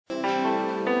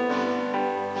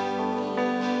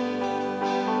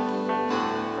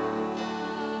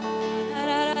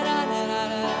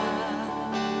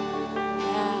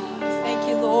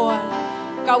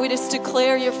God, we just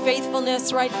declare your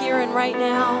faithfulness right here and right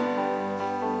now.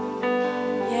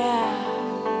 Yeah.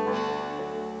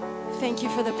 Thank you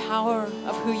for the power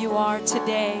of who you are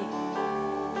today,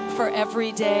 for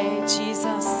every day,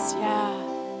 Jesus. Yeah.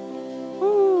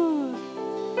 Woo.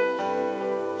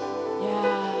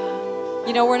 Yeah.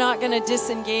 You know, we're not going to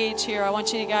disengage here. I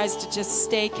want you guys to just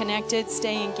stay connected,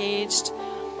 stay engaged.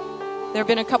 There have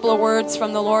been a couple of words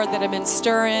from the Lord that have been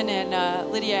stirring,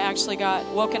 and Lydia actually got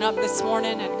woken up this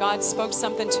morning, and God spoke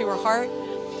something to her heart.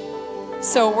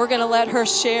 So we're going to let her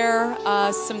share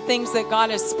some things that God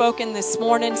has spoken this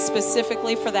morning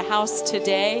specifically for the house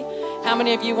today. How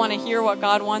many of you want to hear what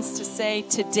God wants to say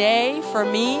today for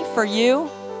me, for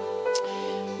you?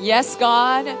 Yes,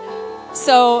 God.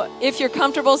 So if you're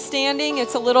comfortable standing,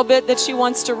 it's a little bit that she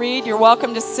wants to read. You're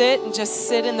welcome to sit and just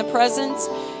sit in the presence.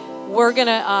 We're going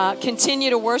to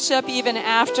continue to worship even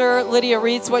after Lydia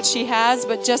reads what she has,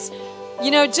 but just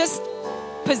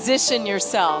position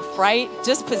yourself, right?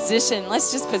 Just position.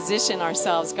 Let's just position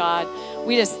ourselves, God.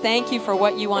 We just thank you for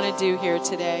what you want to do here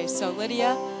today. So,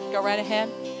 Lydia, go right ahead.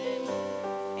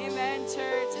 Amen,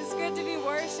 church. It's good to be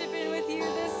worshiping with you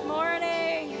this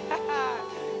morning.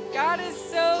 God is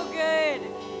so good.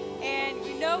 And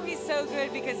you know he's so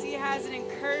good because he has an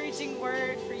encouraging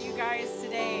word for you guys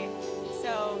today.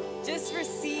 So just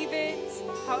receive it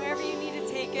however you need to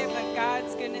take it, but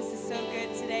God's goodness is so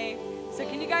good today. So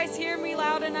can you guys hear me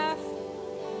loud enough?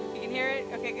 You can hear it?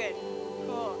 Okay, good.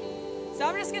 Cool. So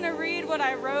I'm just going to read what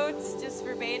I wrote just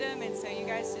verbatim, and so you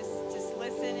guys just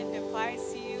listen. If it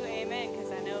applies to you, amen,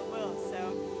 because I know it will.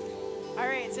 So, all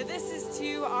right, so this is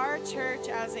to our church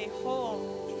as a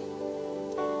whole.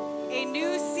 A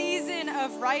new season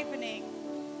of ripening.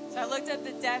 So I looked up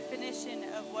the definition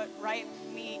of what ripe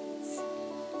means.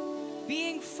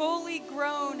 Being fully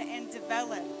grown and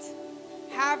developed.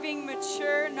 Having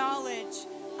mature knowledge,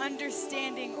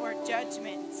 understanding, or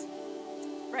judgment.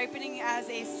 Ripening as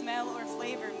a smell or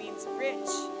flavor means rich,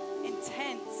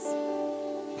 intense,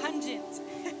 pungent.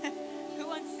 Who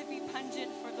wants to be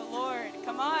pungent for the Lord?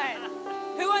 Come on.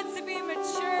 Who wants to be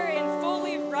mature and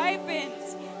fully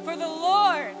ripened for the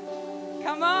Lord?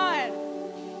 Come on.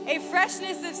 A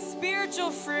freshness of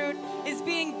spiritual fruit is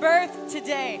being birthed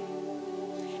today.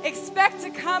 Expect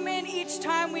to come in each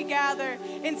time we gather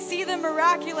and see the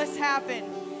miraculous happen.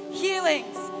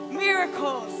 Healings,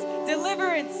 miracles,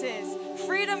 deliverances,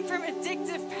 freedom from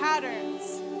addictive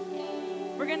patterns.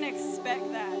 We're going to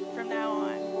expect that from now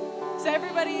on. So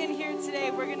everybody in here today,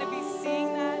 we're going to be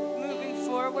seeing that moving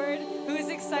forward. Who's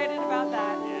excited about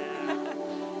that?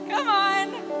 Come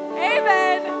on.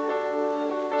 Amen.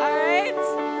 All right.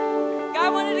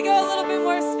 God wanted to go a little bit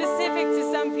more specific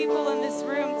to some people in this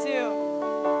room too.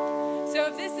 So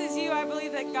if this is you, I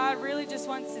believe that God really just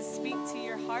wants to speak to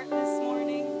your heart this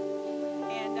morning.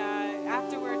 And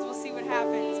afterwards, we'll see what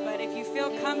happens. But if you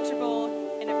feel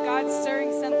comfortable and if God's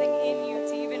stirring something in you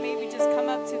to even maybe just come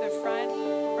up to the front,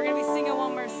 we're going to be singing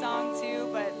one more song too.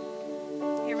 But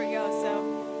here we go.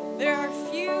 So there are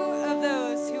few of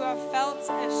those who have felt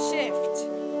a shift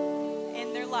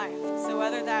in their life. So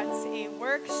whether that's a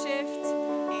work shift,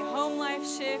 a home life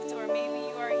shift, or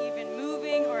maybe you are even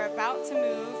moving or about to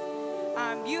move,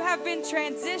 you have been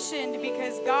transitioned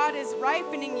because God is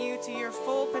ripening you to your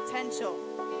full potential.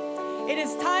 It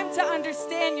is time to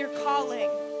understand your calling.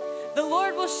 The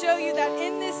Lord will show you that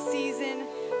in this season,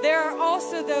 there are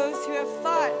also those who have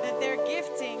thought that their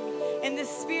gifting in the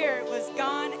Spirit was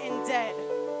gone and dead.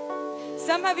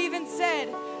 Some have even said,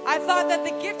 I thought that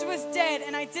the gift was dead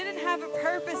and I didn't have a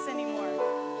purpose anymore.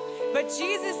 But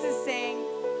Jesus is saying,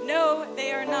 no,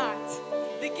 they are not.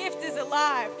 The gift is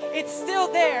alive. It's still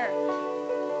there.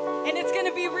 And it's going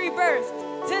to be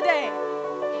rebirthed today.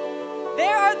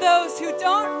 There are those who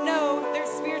don't know their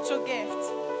spiritual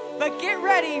gift. But get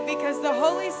ready because the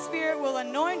Holy Spirit will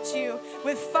anoint you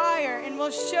with fire and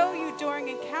will show you during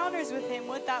encounters with Him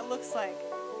what that looks like.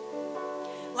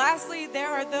 Lastly, there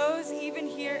are those even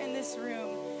here in this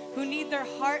room who need their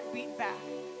heartbeat back.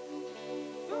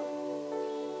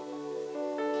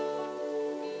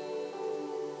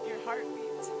 Your heartbeat.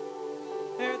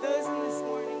 There are those in this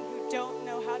morning who don't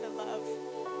know how to love.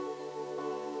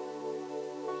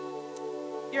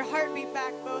 Your heartbeat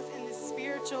back both in the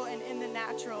spiritual and in the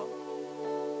natural.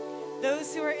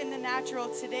 Those who are in the natural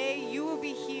today, you will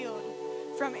be healed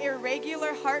from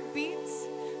irregular heartbeats,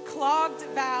 clogged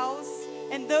valves,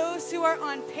 and those who are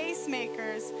on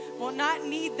pacemakers will not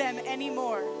need them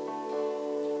anymore.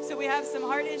 So we have some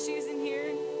heart issues in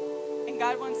here, and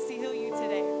God wants to heal you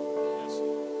today.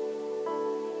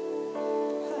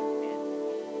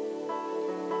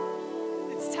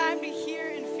 It's time to hear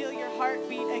and feel your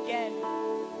heartbeat again.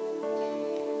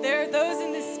 There are those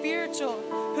in the spiritual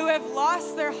who have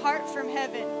lost their heart from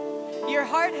heaven. Your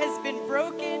heart has been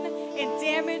broken and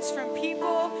damaged from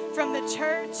people, from the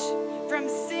church, from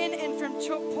sin, and from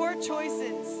poor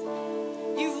choices.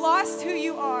 You've lost who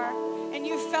you are, and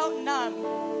you've felt numb.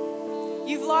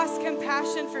 You've lost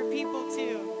compassion for people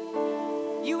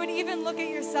too. You would even look at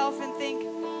yourself and think,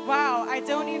 wow, I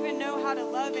don't even know how to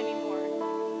love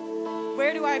anymore.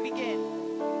 Where do I begin?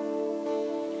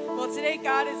 Well, today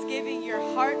God is giving your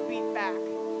heartbeat back.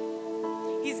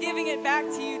 He's giving it back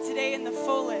to you today in the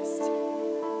fullest.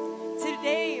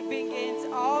 Today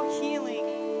begins all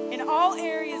healing in all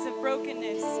areas of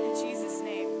brokenness in Jesus'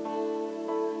 name.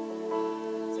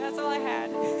 So that's all I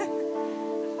had.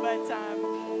 But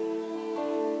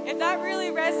if that really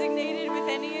resonated with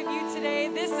any of you today,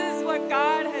 this is what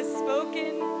God has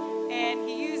spoken, and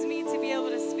He used me to be able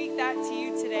to speak that to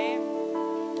you today.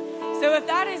 So if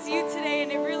that is you today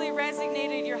and it really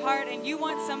resonated in your heart and you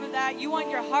want some of that, you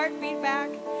want your heartbeat back,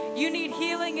 you need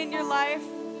healing in your life,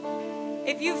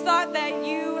 if you thought that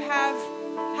you have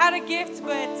had a gift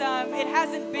but it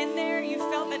hasn't been there, you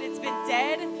felt that it's been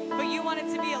dead, but you want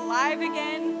it to be alive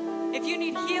again, if you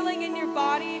need healing in your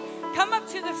body, come up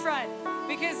to the front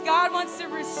because God wants to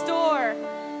restore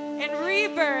and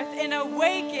rebirth and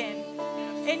awaken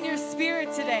in your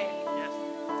spirit today.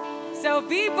 So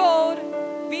be bold.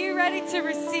 Be ready to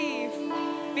receive,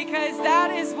 because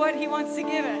that is what He wants to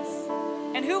give us.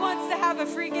 And who wants to have a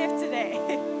free gift today?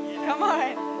 Come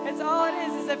on. That's all it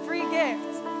is a free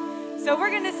gift. So we're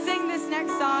going to sing this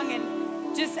next song,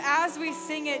 and just as we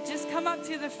sing it, just come up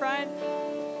to the front.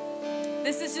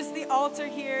 This is just the altar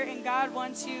here, and God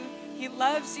wants you. He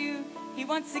loves you. He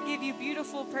wants to give you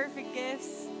beautiful, perfect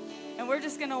gifts. And we're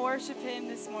just going to worship Him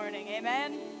this morning.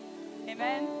 Amen?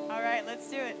 Amen? All right, let's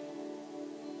do it.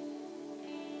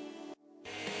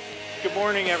 Good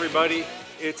morning, everybody.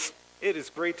 It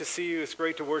is great to see you. It's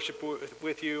great to worship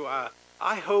with you.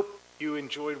 I hope you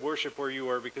enjoyed worship where you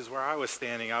were, because where I was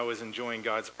standing, I was enjoying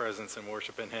God's presence and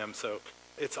worshiping Him. So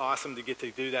it's awesome to get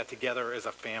to do that together as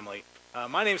a family.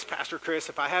 My name's Pastor Chris.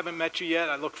 If I haven't met you yet,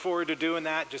 I look forward to doing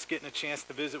that, just getting a chance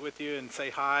to visit with you and say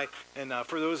hi. And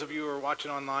for those of you who are watching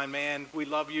online, man, we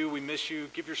love you. We miss you.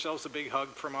 Give yourselves a big hug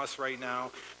from us right now.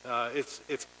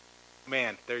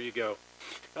 Man, there you go.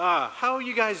 How are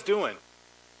you guys doing?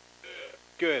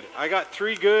 Good. I got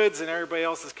 3 goods, and everybody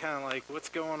else is kind of like, what's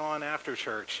going on after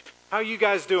church? How are you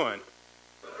guys doing?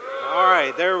 All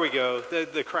right, there we go.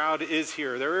 The crowd is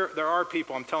here. There are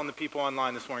people. I'm telling the people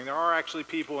online this morning. There are actually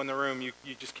people in the room. You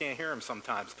just can't hear them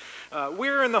sometimes.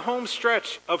 We're in the home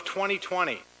stretch of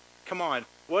 2020. Come on.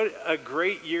 What a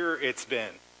great year it's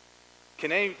been.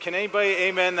 Can anybody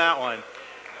amen that one?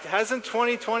 Hasn't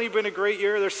 2020 been a great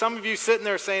year? There's some of you sitting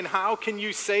there saying, how can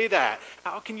you say that?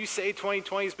 How can you say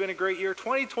 2020 has been a great year?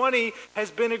 2020 has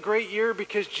been a great year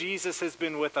because Jesus has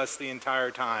been with us the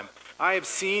entire time. I have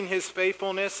seen His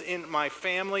faithfulness in my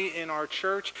family, in our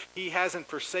church. He hasn't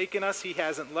forsaken us. He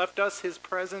hasn't left us. His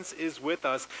presence is with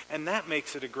us, and that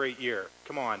makes it a great year.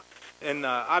 Come on. And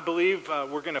I believe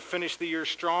we're going to finish the year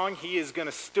strong. He is going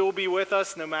to still be with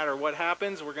us no matter what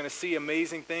happens. We're going to see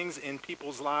amazing things in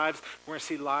people's lives. We're going to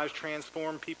see lives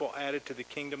transformed, people added to the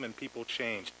kingdom, and people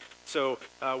changed. So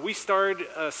we started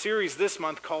a series this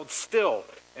month called Still.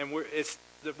 And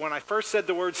when I first said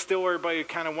the word still, everybody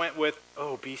kind of went with,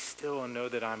 oh, be still and know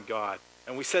that I'm God.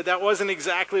 And we said that wasn't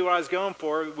exactly what I was going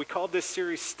for. We called this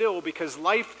series Still because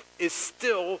life is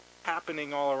still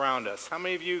happening all around us. How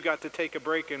many of you got to take a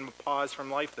break and pause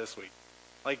from life this week?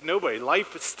 Like nobody.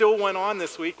 Life still went on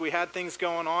this week. We had things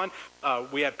going on.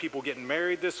 We had people getting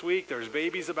married this week. There's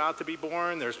babies about to be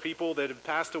born. There's people that have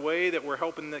passed away that we're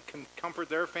helping that can comfort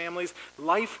their families.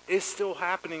 Life is still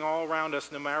happening all around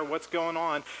us no matter what's going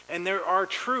on. And there are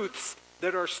truths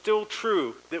that are still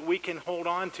true that we can hold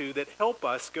on to that help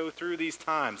us go through these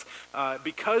times.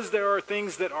 Because there are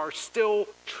things that are still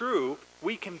true,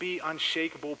 we can be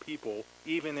unshakable people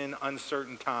even in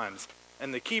uncertain times.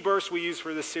 And the key verse we used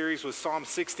for this series was Psalm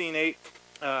 16:8.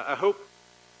 I hope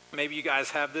maybe you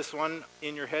guys have this one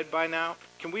in your head by now.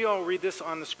 Can we all read this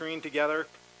on the screen together?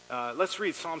 Let's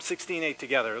read Psalm 16:8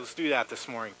 together. Let's do that this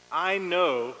morning. I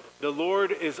know the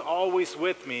Lord is always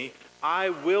with me. I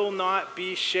will not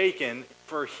be shaken,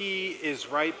 for He is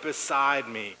right beside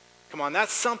me. Come on,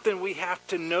 that's something we have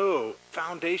to know.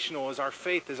 Foundational is our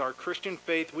faith, is our Christian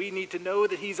faith. We need to know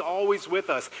that He's always with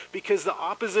us, because the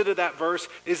opposite of that verse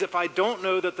is if I don't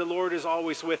know that the Lord is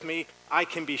always with me, I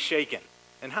can be shaken.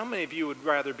 And how many of you would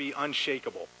rather be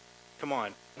unshakable? Come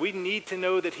on. We need to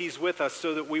know that he's with us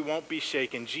so that we won't be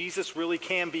shaken. Jesus really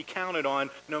can be counted on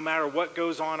no matter what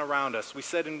goes on around us. We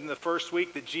said in the first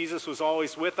week that Jesus was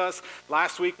always with us.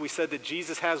 Last week we said that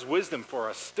Jesus has wisdom for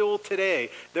us. Still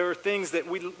today, there are things that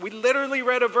we literally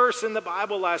read a verse in the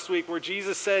Bible last week where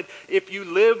Jesus said, if you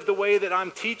live the way that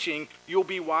I'm teaching, you'll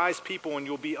be wise people and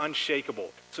you'll be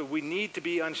unshakable. So we need to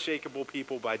be unshakable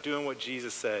people by doing what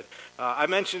Jesus said. I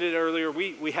mentioned it earlier.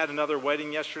 We had another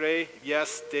wedding yesterday.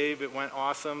 Yes, Dave, it went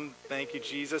awesome. Thank you,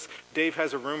 Jesus. Dave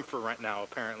has a room for rent now,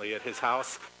 apparently, at his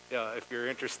house. If you're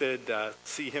interested,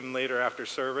 see him later after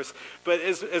service. But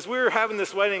as we were having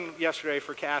this wedding yesterday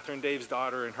for Catherine, Dave's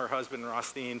daughter, and her husband,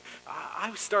 Rostine,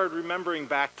 I started remembering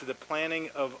back to the planning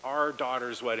of our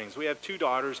daughters' weddings. We have 2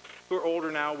 daughters who are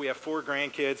older now. We have 4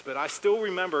 grandkids. But I still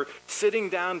remember sitting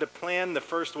down to plan the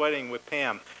first wedding with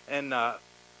Pam. And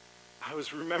I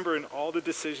was remembering all the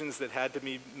decisions that had to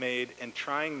be made and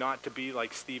trying not to be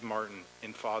like Steve Martin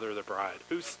in Father of the Bride.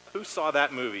 Who saw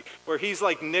that movie? Where he's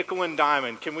like nickel and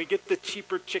diamond. Can we get the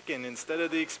cheaper chicken instead of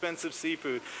the expensive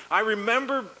seafood? I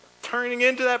remember turning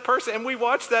into that person, and we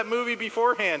watched that movie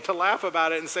beforehand to laugh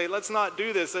about it and say, let's not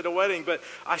do this at a wedding. But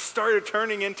I started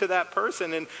turning into that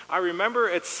person, and I remember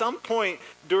at some point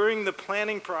during the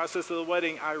planning process of the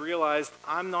wedding, I realized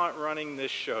I'm not running this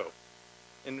show.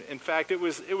 In fact, it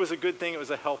was a good thing. It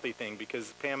was a healthy thing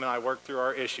because Pam and I worked through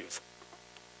our issues.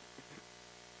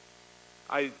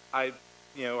 I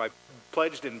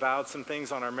pledged and vowed some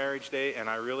things on our marriage day, and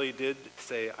I really did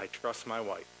say I trust my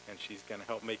wife, and she's going to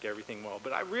help make everything well.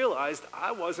 But I realized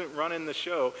I wasn't running the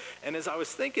show, and as I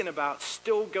was thinking about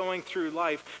still going through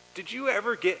life, did you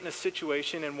ever get in a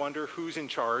situation and wonder who's in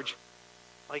charge?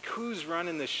 Like, who's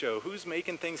running this show? Who's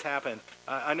making things happen?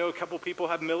 I know a couple people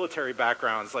have military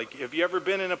backgrounds. Like, have you ever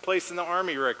been in a place in the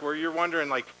Army, Rick, where you're wondering,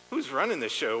 like, who's running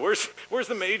this show? Where's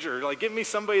the major? Like, give me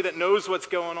somebody that knows what's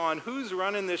going on. Who's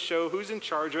running this show? Who's in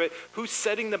charge of it? Who's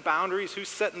setting the boundaries? Who's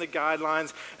setting the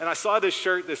guidelines? And I saw this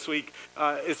shirt this week.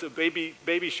 It's a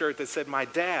baby shirt that said, "My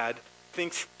dad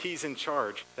thinks he's in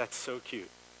charge." That's so cute.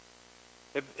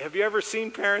 Have you ever seen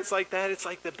parents like that? It's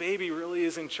like the baby really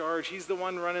is in charge. He's the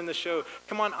one running the show.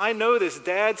 Come on, I know this.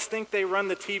 Dads think they run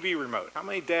the TV remote. How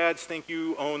many dads think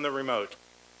you own the remote?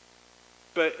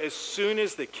 But as soon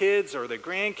as the kids or the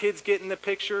grandkids get in the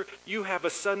picture, you have a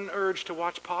sudden urge to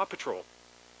watch Paw Patrol.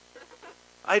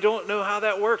 I don't know how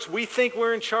that works. We think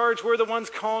we're in charge. We're the ones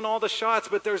calling all the shots,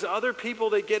 but there's other people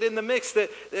that get in the mix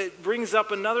that brings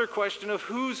up another question of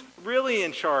who's really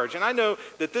in charge. And I know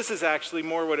that this is actually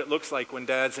more what it looks like when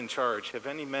Dad's in charge. Have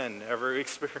any men ever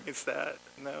experienced that?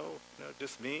 No,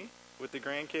 just me with the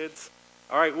grandkids?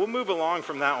 All right, we'll move along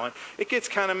from that one. It gets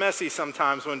kind of messy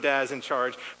sometimes when Dad's in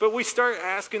charge, but we start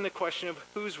asking the question of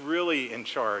who's really in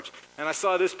charge. And I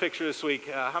saw this picture this week.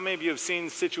 How many of you have seen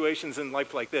situations in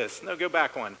life like this? No, go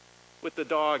back one. With the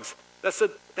dogs.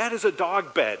 That is a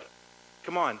dog bed.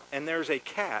 Come on. And there's a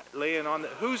cat laying on the...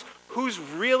 Who's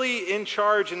really in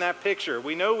charge in that picture?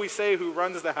 We know we say who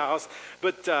runs the house,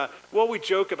 but we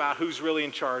joke about who's really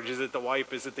in charge. Is it the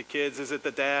wife? Is it the kids? Is it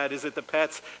the dad? Is it the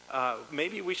pets?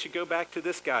 Maybe we should go back to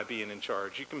this guy being in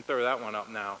charge. You can throw that one up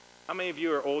now. How many of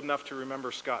you are old enough to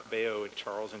remember Scott Baio and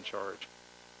Charles in Charge?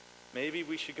 Maybe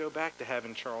we should go back to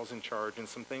having Charles in charge and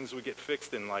some things would get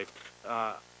fixed in life.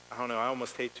 I don't know, I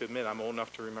almost hate to admit I'm old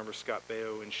enough to remember Scott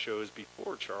Baio in shows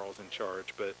before Charles in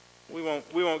Charge, but we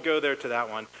won't go there to that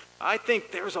one. I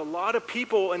think there's a lot of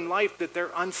people in life that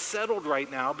they're unsettled right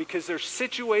now because there's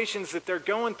situations that they're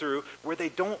going through where they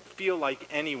don't feel like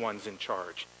anyone's in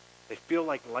charge. They feel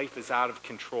like life is out of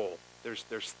control. There's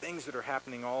things that are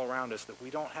happening all around us that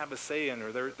we don't have a say in,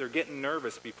 or they're getting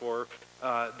nervous before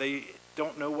they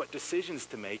don't know what decisions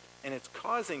to make, and it's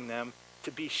causing them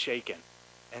to be shaken.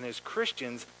 And as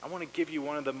Christians, I want to give you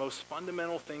one of the most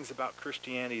fundamental things about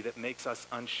Christianity that makes us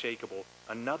unshakable.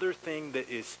 Another thing that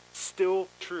is still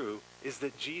true is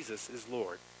that Jesus is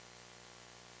Lord.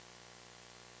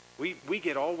 We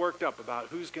get all worked up about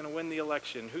who's going to win the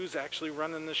election, who's actually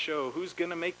running the show, who's going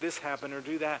to make this happen or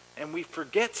do that. And we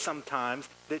forget sometimes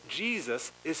that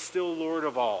Jesus is still Lord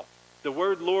of all. The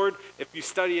word Lord, if you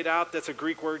study it out, that's a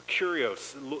Greek word,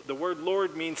 kurios. The word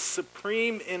Lord means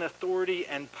supreme in authority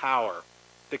and power.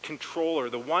 The controller,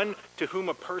 the one to whom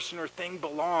a person or thing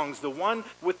belongs, the one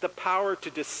with the power to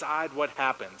decide what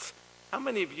happens. How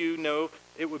many of you know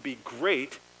it would be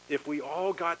great if we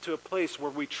all got to a place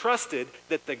where we trusted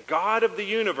that the God of the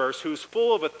universe, who's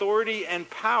full of authority and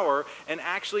power and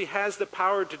actually has the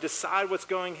power to decide what's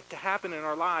going to happen in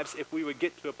our lives, if we would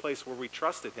get to a place where we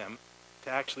trusted him to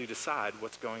actually decide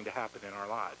what's going to happen in our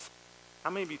lives? How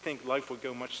many of you think life would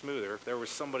go much smoother if there was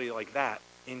somebody like that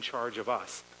in charge of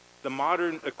us? The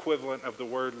modern equivalent of the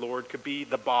word Lord could be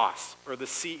the boss or the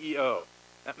CEO.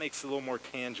 That makes it a little more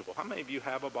tangible. How many of you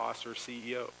have a boss or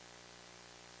CEO?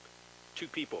 2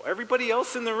 people. Everybody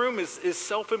else in the room is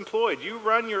self-employed. You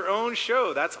run your own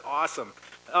show. That's awesome.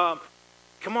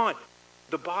 Come on.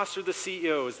 The boss or the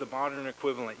CEO is the modern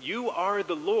equivalent. You are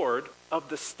the Lord of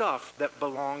the stuff that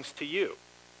belongs to you.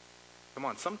 Come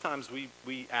on, sometimes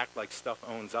we act like stuff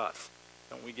owns us.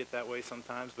 Don't we get that way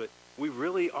sometimes? But we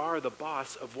really are the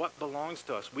boss of what belongs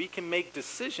to us. We can make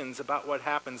decisions about what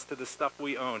happens to the stuff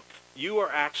we own. You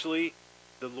are actually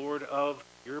the Lord of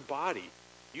your body.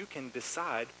 You can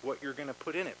decide what you're going to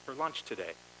put in it for lunch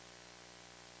today.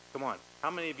 Come on,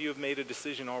 how many of you have made a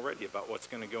decision already about what's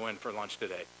going to go in for lunch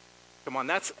today? Come on,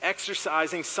 that's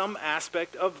exercising some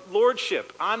aspect of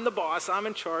lordship. I'm the boss, I'm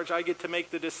in charge, I get to make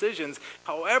the decisions.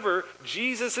 However,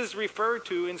 Jesus is referred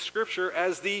to in Scripture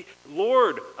as the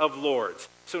Lord of Lords.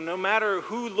 So no matter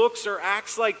who looks or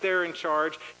acts like they're in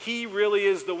charge, he really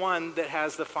is the one that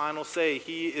has the final say.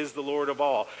 He is the Lord of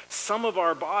all. Some of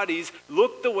our bodies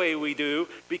look the way we do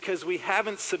because we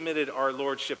haven't submitted our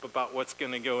lordship about what's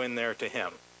going to go in there to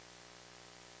him.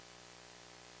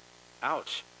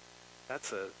 Ouch.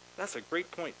 That's a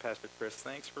great point, Pastor Chris.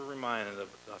 Thanks for reminding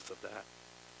us of that.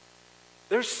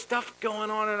 There's stuff going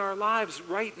on in our lives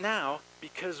right now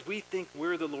because we think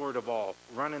we're the Lord of all,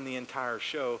 running the entire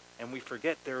show, and we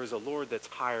forget there is a Lord that's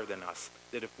higher than us,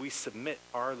 that if we submit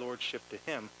our lordship to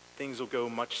him, things will go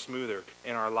much smoother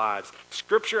in our lives.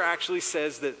 Scripture actually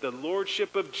says that the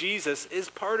lordship of Jesus is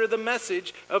part of the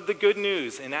message of the good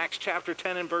news. In Acts chapter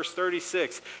 10 and verse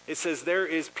 36, it says, there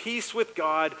is peace with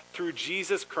God through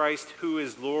Jesus Christ, who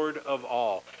is Lord of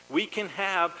all. We can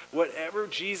have whatever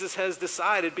Jesus has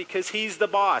decided because he's the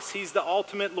boss. He's the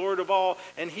ultimate Lord of all.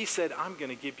 And he said, I'm going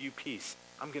to give you peace.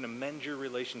 I'm going to mend your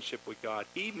relationship with God.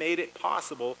 He made it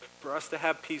possible for us to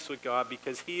have peace with God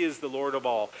because he is the Lord of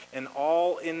all. And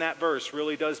all in that verse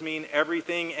really does mean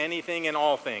everything, anything, and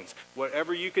all things.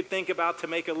 Whatever you could think about to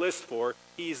make a list for,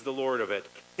 he's the Lord of it.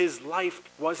 His life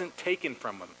wasn't taken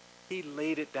from him. He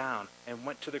laid it down and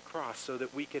went to the cross so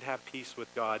that we could have peace with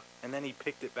God. And then he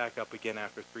picked it back up again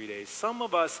after 3 days. Some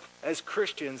of us as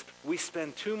Christians, we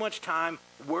spend too much time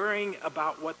worrying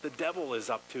about what the devil is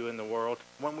up to in the world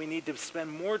when we need to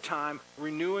spend more time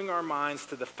renewing our minds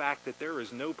to the fact that there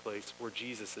is no place where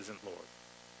Jesus isn't Lord.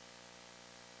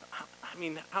 I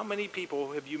mean, how many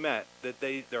people have you met that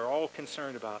they're all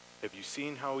concerned about, have you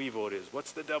seen how evil it is?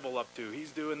 What's the devil up to?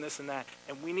 He's doing this and that.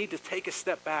 And we need to take a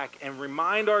step back and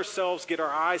remind ourselves, get our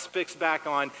eyes fixed back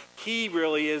on, he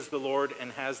really is the Lord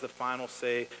and has the final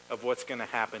say of what's going to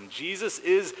happen. Jesus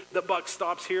is the buck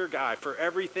stops here guy for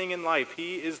everything in life.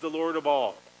 He is the Lord of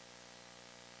all.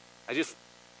 I'm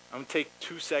going to take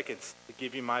 2 seconds to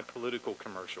give you my political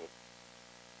commercial.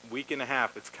 Week and a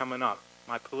half, it's coming up.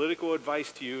 My political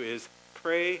advice to you is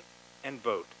pray and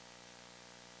vote.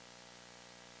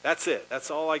 That's it. That's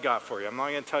all I got for you. I'm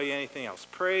not going to tell you anything else.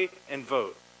 Pray and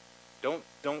vote. Don't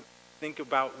think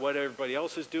about what everybody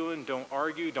else is doing. Don't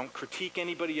argue. Don't critique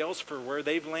anybody else for where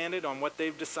they've landed on what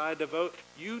they've decided to vote.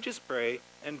 You just pray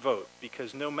and vote,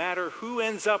 because no matter who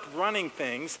ends up running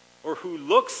things or who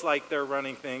looks like they're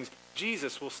running things,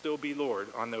 Jesus will still be Lord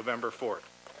on November 4th.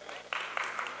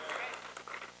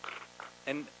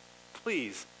 And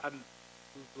please,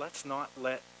 let's not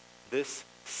let this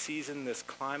season, this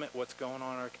climate, what's going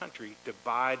on in our country,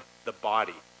 divide the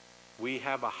body. We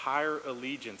have a higher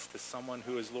allegiance to someone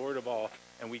who is Lord of all,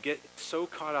 and we get so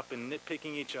caught up in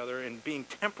nitpicking each other and being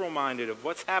temporal-minded of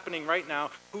what's happening right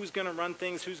now, who's going to run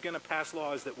things, who's going to pass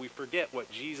laws, that we forget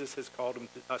what Jesus has called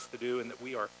us to do and that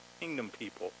we are kingdom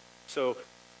people. So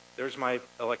there's my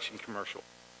election commercial.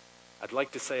 I'd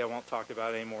like to say I won't talk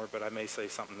about it anymore, but I may say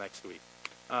something next week.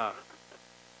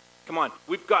 Come on,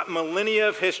 we've got millennia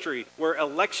of history where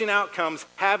election outcomes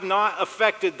have not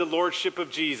affected the lordship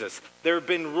of Jesus. There have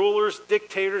been rulers,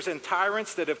 dictators, and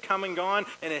tyrants that have come and gone,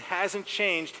 and it hasn't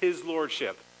changed his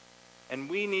lordship. And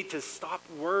we need to stop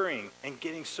worrying and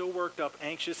getting so worked up,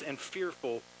 anxious, and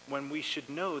fearful when we should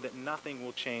know that nothing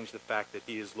will change the fact that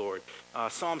he is Lord.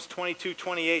 Psalms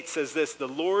 22:28 says this, "The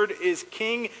Lord is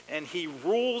king and he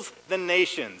rules the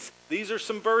nations." These are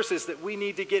some verses that we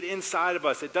need to get inside of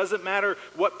us. It doesn't matter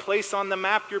what place on the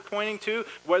map you're pointing to,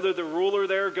 whether the ruler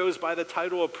there goes by the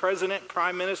title of president,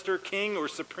 prime minister, king, or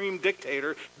supreme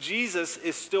dictator. Jesus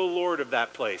is still Lord of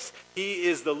that place. He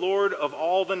is the Lord of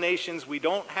all the nations. We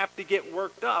don't have to get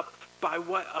worked up by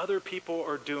what other people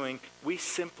are doing. We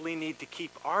simply need to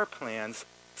keep our plans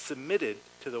submitted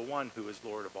to the one who is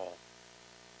Lord of all.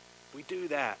 If we do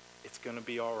that, it's going to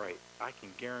be all right. I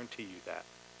can guarantee you that.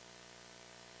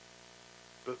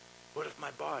 But what if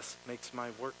my boss makes my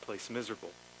workplace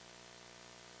miserable?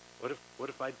 What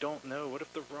if I don't know? What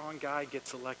if the wrong guy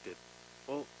gets elected?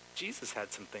 Well, Jesus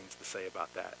had some things to say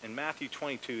about that. In Matthew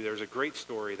 22, there's a great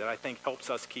story that I think helps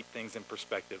us keep things in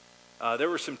perspective. There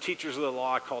were some teachers of the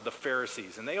law called the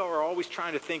Pharisees, and they were always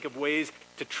trying to think of ways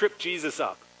to trip Jesus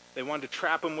up. They wanted to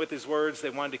trap him with his words. They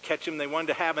wanted to catch him. They wanted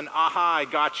to have an aha, I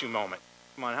got you moment.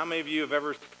 Come on, how many of you have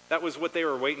ever, that was what they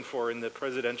were waiting for in the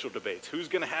presidential debates. Who's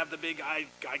going to have the big I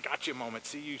got you moment?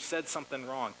 See, you said something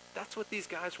wrong. That's what these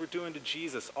guys were doing to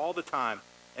Jesus all the time.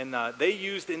 And they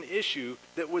used an issue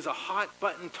that was a hot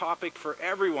button topic for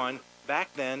everyone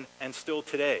back then and still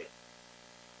today.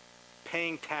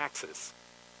 Paying taxes.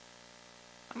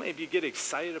 How many of you get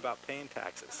excited about paying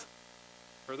taxes?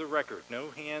 For the record, no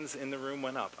hands in the room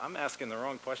went up. I'm asking the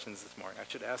wrong questions this morning. I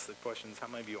should ask the questions, how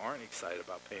many of you aren't excited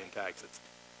about paying taxes?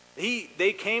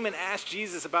 They came and asked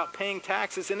Jesus about paying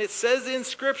taxes, and it says in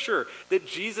Scripture that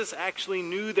Jesus actually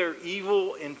knew their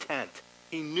evil intent.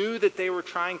 He knew that they were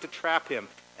trying to trap him.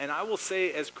 And I will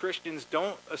say, as Christians,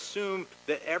 don't assume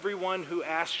that everyone who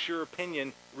asks your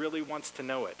opinion really wants to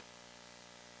know it.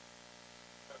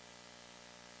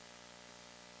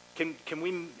 Can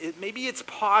we, maybe it's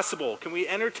possible, can we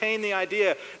entertain the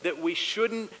idea that we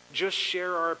shouldn't just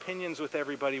share our opinions with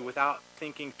everybody without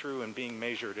thinking through and being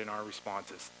measured in our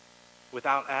responses?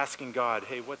 Without asking God,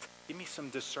 hey, give me some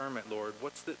discernment, Lord.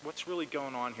 What's really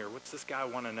going on here? What's this guy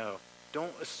want to know?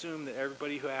 Don't assume that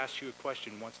everybody who asks you a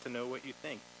question wants to know what you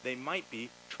think. They might be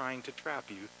trying to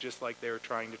trap you, just like they were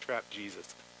trying to trap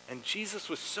Jesus. And Jesus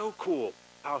was so cool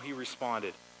how he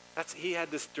responded. He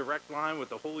had this direct line with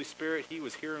the Holy Spirit. He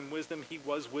was hearing wisdom. He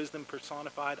was wisdom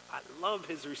personified. I love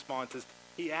his responses.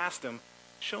 He asked him,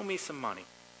 show me some money.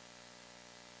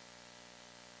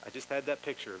 I just had that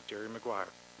picture of Jerry Maguire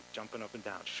jumping up and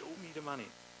down. Show me the money.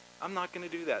 I'm not going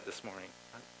to do that this morning.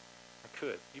 I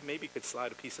could. You maybe could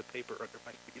slide a piece of paper under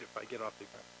my feet if I get off the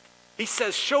ground. He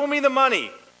says, show me the money.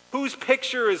 Whose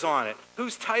picture is on it?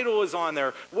 Whose title is on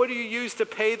there? What do you use to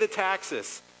pay the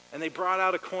taxes? And they brought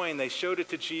out a coin. They showed it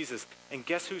to Jesus. And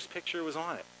guess whose picture was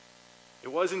on it? It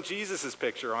wasn't Jesus'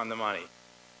 picture on the money.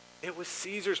 It was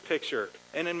Caesar's picture.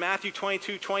 And in Matthew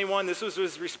 22:21, this was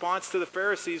his response to the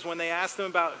Pharisees when they asked him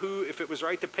about if it was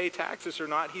right to pay taxes or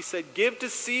not. He said, give to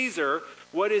Caesar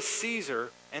what is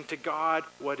Caesar, and to God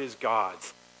what is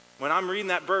God's. When I'm reading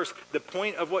that verse, the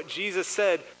point of what Jesus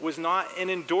said was not an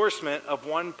endorsement of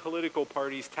one political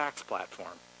party's tax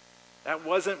platform. That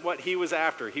wasn't what he was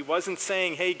after. He wasn't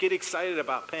saying, hey, get excited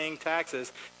about paying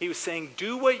taxes. He was saying,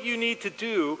 do what you need to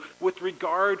do with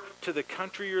regard to the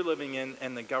country you're living in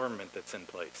and the government that's in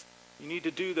place. You need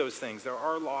to do those things. There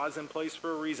are laws in place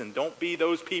for a reason. Don't be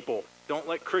those people. Don't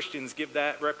let Christians give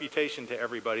that reputation to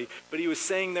everybody. But he was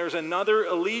saying there's another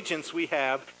allegiance we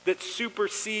have that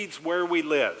supersedes where we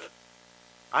live.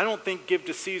 I don't think give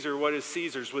to Caesar what is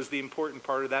Caesar's was the important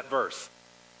part of that verse.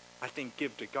 I think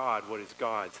give to God what is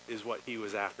God's is what he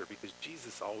was after, because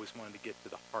Jesus always wanted to get to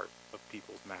the heart of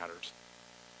people's matters.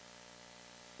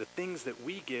 The things that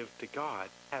we give to God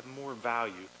have more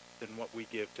value than what we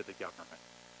give to the government.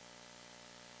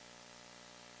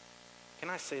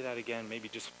 Can I say that again? Maybe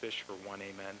just fish for one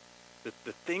amen.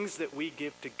 The things that we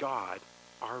give to God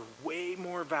are way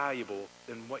more valuable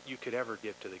than what you could ever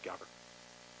give to the government.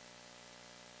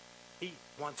 He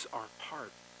wants our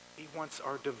heart. He wants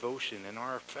our devotion and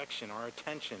our affection, our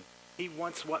attention. He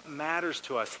wants what matters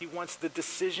to us. He wants the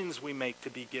decisions we make to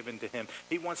be given to him.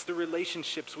 He wants the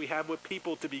relationships we have with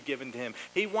people to be given to him.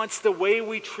 He wants the way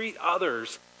we treat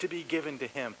others to be given to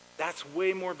him. That's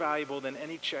way more valuable than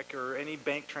any check or any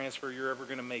bank transfer you're ever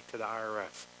going to make to the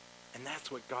IRS. And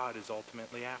that's what God is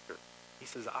ultimately after. He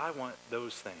says, I want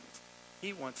those things.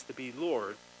 He wants to be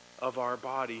Lord of our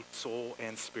body, soul,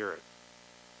 and spirit.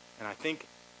 And I think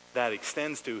that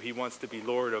extends to he wants to be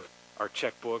Lord of our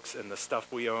checkbooks and the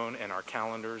stuff we own and our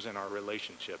calendars and our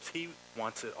relationships. He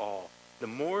wants it all. The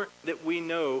more that we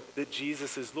know that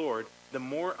Jesus is Lord, the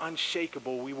more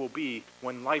unshakable we will be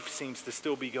when life seems to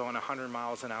still be going 100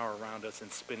 miles an hour around us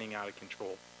and spinning out of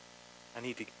control. I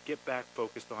need to get back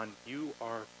focused on you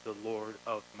are the Lord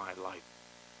of my life.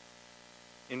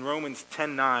 In Romans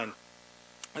 10:9,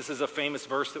 this is a famous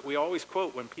verse that we always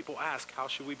quote when people ask, how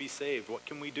should we be saved? What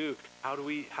can we do? How do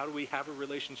we have a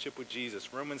relationship with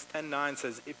Jesus? Romans 10:9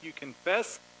 says, if you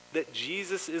confess that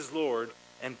Jesus is Lord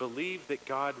and believe that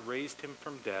God raised him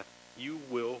from death, you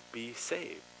will be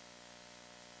saved.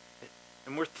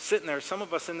 And we're sitting there, some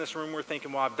of us in this room, we're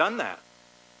thinking, well, I've done that.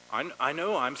 I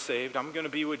know I'm saved. I'm going to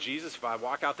be with Jesus. If I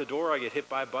walk out the door, I get hit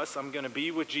by a bus, I'm going to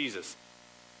be with Jesus.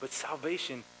 But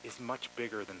salvation is much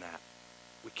bigger than that.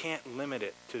 We can't limit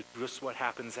it to just what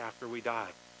happens after we die.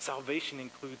 Salvation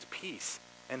includes peace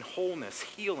and wholeness,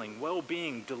 healing,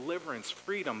 well-being, deliverance,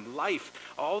 freedom, life,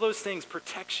 all those things,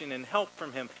 protection and help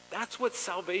from him. That's what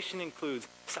salvation includes.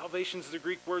 Salvation is the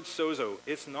Greek word sozo.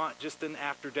 It's not just an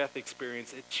after-death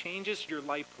experience. It changes your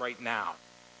life right now.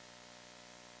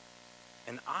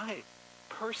 And I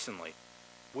personally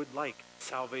would like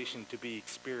salvation to be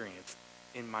experienced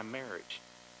in my marriage,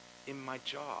 in my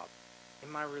job, in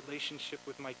my relationship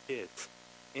with my kids,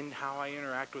 in how I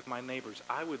interact with my neighbors.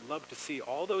 I would love to see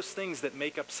all those things that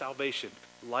make up salvation,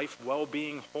 life,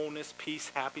 well-being, wholeness, peace,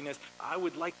 happiness. I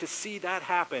would like to see that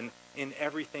happen in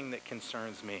everything that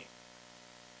concerns me.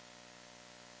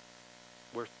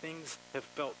 Where things have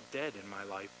felt dead in my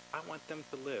life, I want them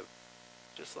to live,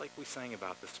 just like we sang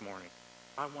about this morning.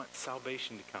 I want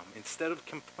salvation to come. Instead of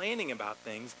complaining about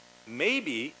things,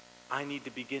 maybe I need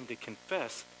to begin to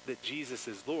confess that Jesus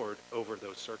is Lord over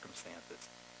those circumstances.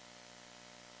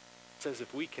 It says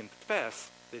if we confess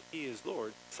that he is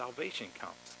Lord, salvation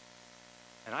comes.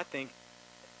 And I think,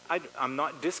 I'm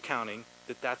not discounting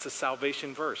that that's a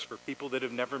salvation verse for people that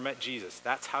have never met Jesus.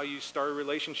 That's how you start a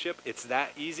relationship. It's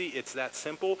that easy. It's that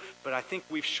simple. But I think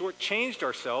we've shortchanged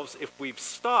ourselves if we've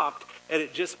stopped at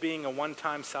it just being a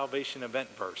one-time salvation event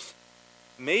verse.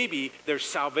 Maybe there's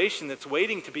salvation that's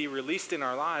waiting to be released in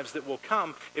our lives that will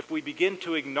come if we begin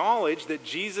to acknowledge that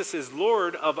Jesus is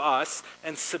Lord of us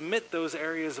and submit those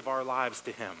areas of our lives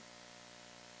to him.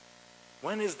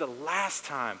 When is the last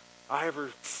time I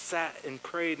ever sat and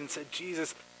prayed and said,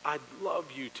 Jesus, I'd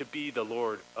love you to be the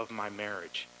Lord of my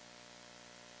marriage?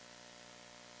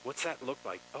 What's that look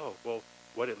like? Oh, well,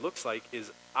 what it looks like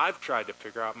is I've tried to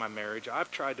figure out my marriage.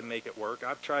 I've tried to make it work.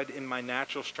 I've tried in my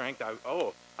natural strength.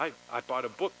 I bought a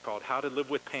book called How to Live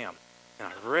with Pam. And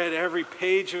I read every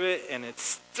page of it, and it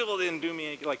still didn't do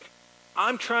me any,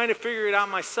 I'm trying to figure it out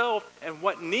myself. And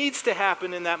what needs to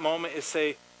happen in that moment is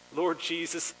say, Lord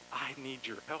Jesus, I need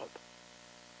your help.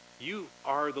 You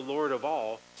are the Lord of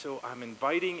all, so I'm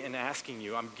inviting and asking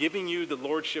you. I'm giving you the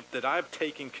lordship that I've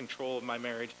taken control of my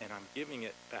marriage, and I'm giving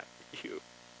it back to you.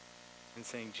 And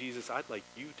saying, Jesus, I'd like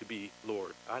you to be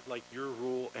Lord. I'd like your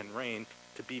rule and reign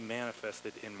to be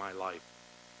manifested in my life.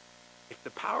 If the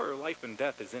power of life and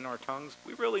death is in our tongues,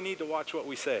 we really need to watch what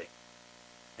we say.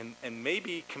 And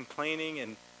maybe complaining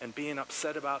and being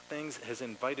upset about things has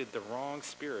invited the wrong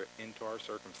spirit into our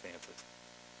circumstances.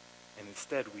 And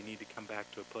instead, we need to come back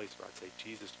to a place where I'd say,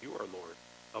 Jesus, you are Lord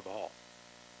of all.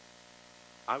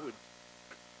 I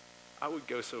would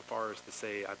go so far as to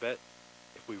say, I bet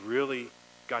if we really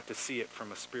got to see it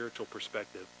from a spiritual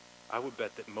perspective, I would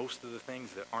bet that most of the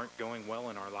things that aren't going well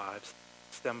in our lives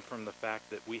stem from the fact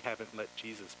that we haven't let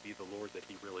Jesus be the Lord that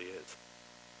he really is.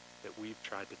 That we've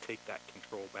tried to take that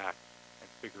control back and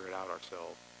figure it out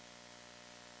ourselves.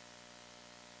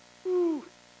 Woo!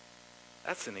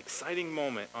 That's an exciting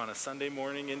moment on a Sunday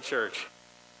morning in church.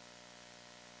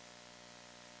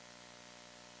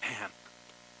 Man,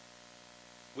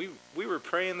 we were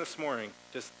praying this morning,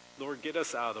 just, Lord, get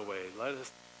us out of the way.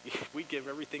 We give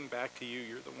everything back to you.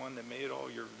 You're the one that made it all.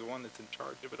 You're the one that's in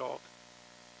charge of it all.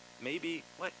 Maybe,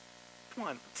 come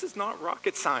on, this is not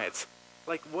rocket science.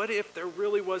 What if there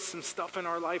really was some stuff in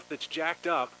our life that's jacked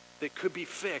up that could be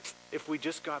fixed if we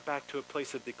just got back to a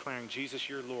place of declaring, Jesus,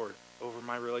 you're Lord over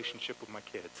my relationship with my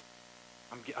kids.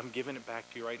 I'm giving it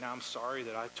back to you right now. I'm sorry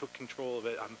that I took control of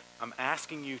it. I'm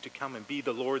asking you to come and be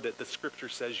the Lord that the scripture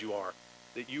says you are,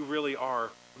 that you really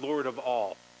are Lord of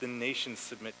all. The nations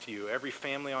submit to you. Every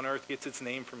family on earth gets its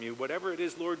name from you. Whatever it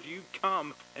is, Lord, you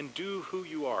come and do who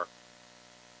you are.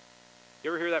 You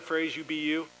ever hear that phrase, you be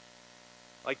you?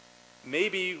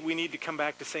 Maybe we need to come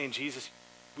back to saying, Jesus,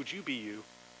 would you be you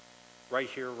right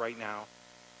here, right now,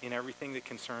 in everything that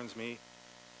concerns me?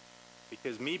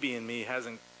 Because me being me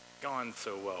hasn't gone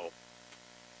so well.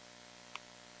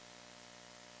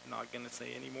 I'm not going to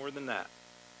say any more than that.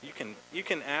 You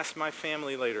can ask my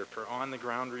family later for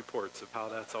on-the-ground reports of how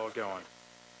that's all going.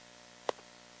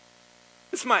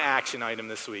 This is my action item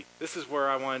this week. This is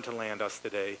where I wanted to land us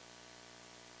today.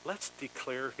 Let's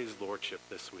declare his lordship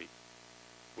this week.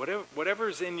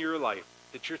 Whatever's in your life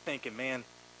that you're thinking, man,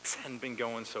 this hadn't been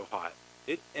going so hot.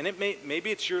 Maybe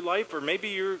it's your life, or maybe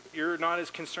you're not as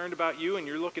concerned about you and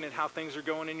you're looking at how things are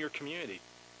going in your community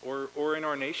or in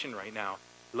our nation right now.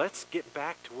 Let's get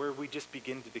back to where we just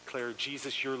begin to declare,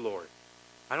 Jesus, you're Lord.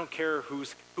 I don't care who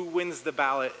wins the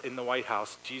ballot in the White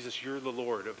House. Jesus, you're the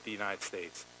Lord of the United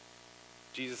States.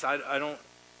 Jesus, I don't,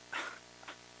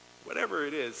 whatever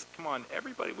it is, come on,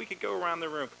 everybody, we could go around the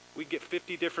room. We get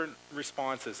 50 different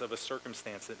responses of a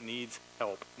circumstance that needs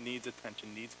help, needs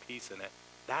attention, needs peace in it.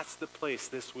 That's the place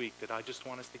this week that I just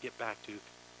want us to get back to.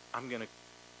 I'm going to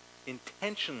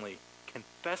intentionally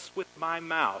confess with my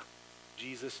mouth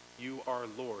Jesus, you are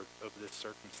Lord of this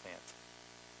circumstance.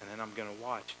 And then I'm going to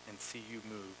watch and see you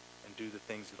move and do the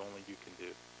things that only you can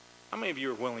do. How many of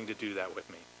you are willing to do that with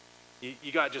me?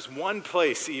 You got just one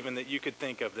place even that you could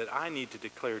think of that I need to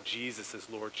declare Jesus'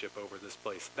 lordship over this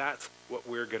place. That's what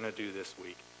we're going to do this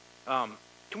week.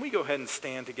 Can we go ahead and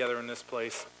stand together in this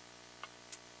place?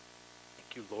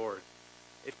 Thank you, Lord.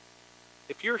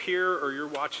 If you're here or you're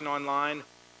watching online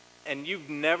and you've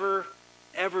never,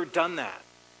 ever done that,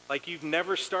 like you've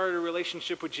never started a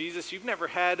relationship with Jesus, you've never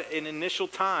had an initial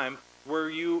time where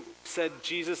you said,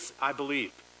 Jesus, I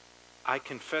believe. I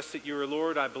confess that you are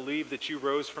Lord. I believe that you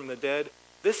rose from the dead.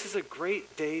 This is a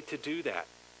great day to do that.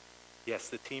 Yes,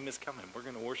 the team is coming. We're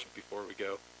going to worship before we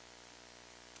go.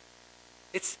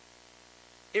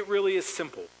 It really is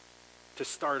simple to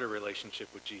start a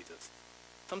relationship with Jesus.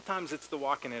 Sometimes it's the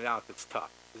walking it out that's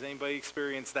tough. Does anybody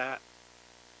experience that?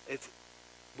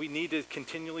 We need to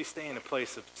continually stay in a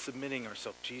place of submitting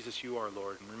ourselves. Jesus, you are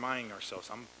Lord, and reminding ourselves,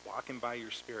 I'm walking by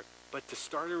your Spirit. But to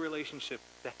start a relationship,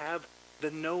 to have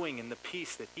the knowing and the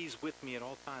peace that he's with me at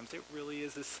all times, it really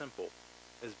is as simple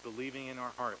as believing in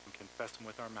our heart and confessing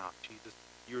with our mouth, Jesus,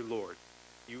 you're Lord.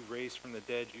 You raised from the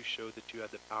dead. You showed that you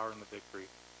had the power and the victory.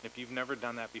 And if you've never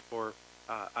done that before,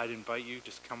 I'd invite you,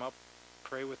 just come up,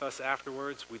 pray with us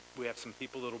afterwards. We have some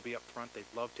people that will be up front. They'd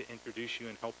love to introduce you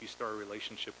and help you start a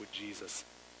relationship with Jesus.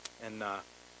 And I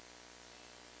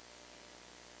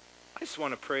just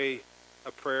want to pray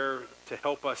a prayer to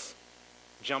help us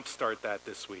jumpstart that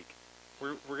this week.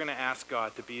 We're going to ask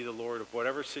God to be the Lord of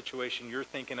whatever situation you're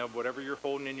thinking of, whatever you're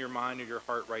holding in your mind or your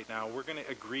heart right now. We're going to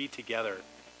agree together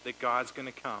that God's going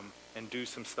to come and do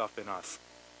some stuff in us.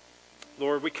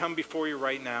 Lord, we come before you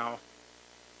right now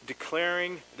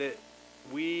declaring that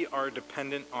we are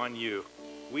dependent on you.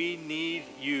 We need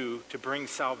you to bring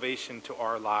salvation to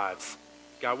our lives.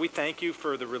 God, we thank you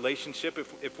for the relationship.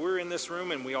 If we're in this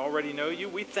room and we already know you,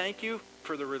 we thank you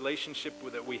for the relationship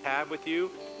that we have with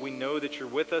you. We know that you're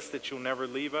with us, that you'll never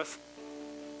leave us.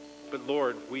 But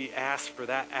Lord, we ask for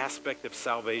that aspect of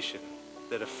salvation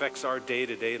that affects our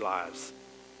day-to-day lives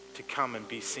to come and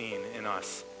be seen in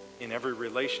us. In every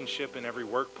relationship, in every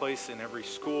workplace, in every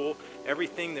school,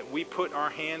 everything that we put our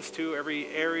hands to, every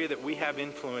area that we have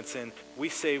influence in, we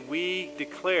say, we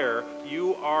declare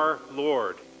you are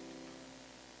Lord.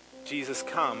 Jesus,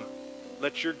 come.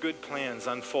 Let your good plans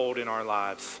unfold in our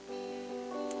lives.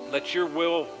 Let your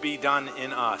will be done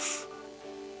in us.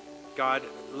 God,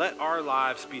 let our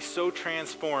lives be so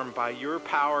transformed by your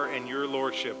power and your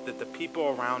lordship that the people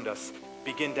around us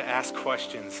begin to ask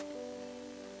questions.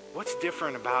 What's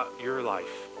different about your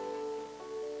life?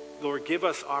 Lord, give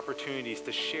us opportunities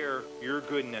to share your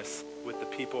goodness with the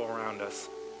people around us.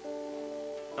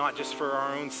 Not just for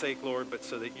our own sake, Lord, but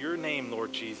so that your name,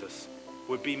 Lord Jesus,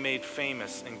 would be made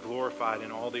famous and glorified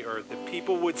in all the earth. That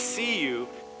people would see you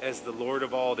as the Lord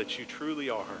of all that you truly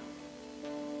are.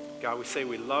 God, we say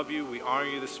we love you. We honor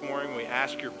you this morning. We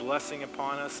ask your blessing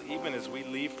upon us. Even as we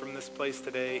leave from this place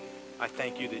today, I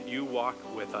thank you that you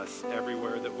walk with us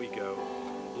everywhere that we go.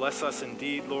 Bless us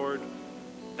indeed, Lord.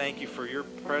 Thank you for your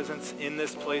presence in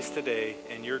this place today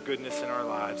and your goodness in our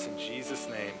lives. In Jesus'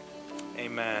 name,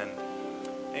 amen.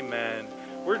 Amen.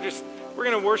 We're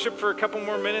going to worship for a couple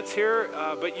more minutes here,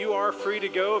 but you are free to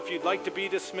go. If you'd like to be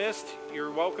dismissed,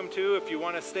 you're welcome to. If you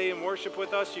want to stay and worship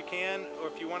with us, you can. Or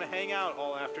if you want to hang out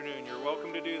all afternoon, you're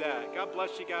welcome to do that. God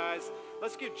bless you guys.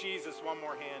 Let's give Jesus one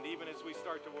more hand, even as we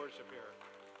start to worship here.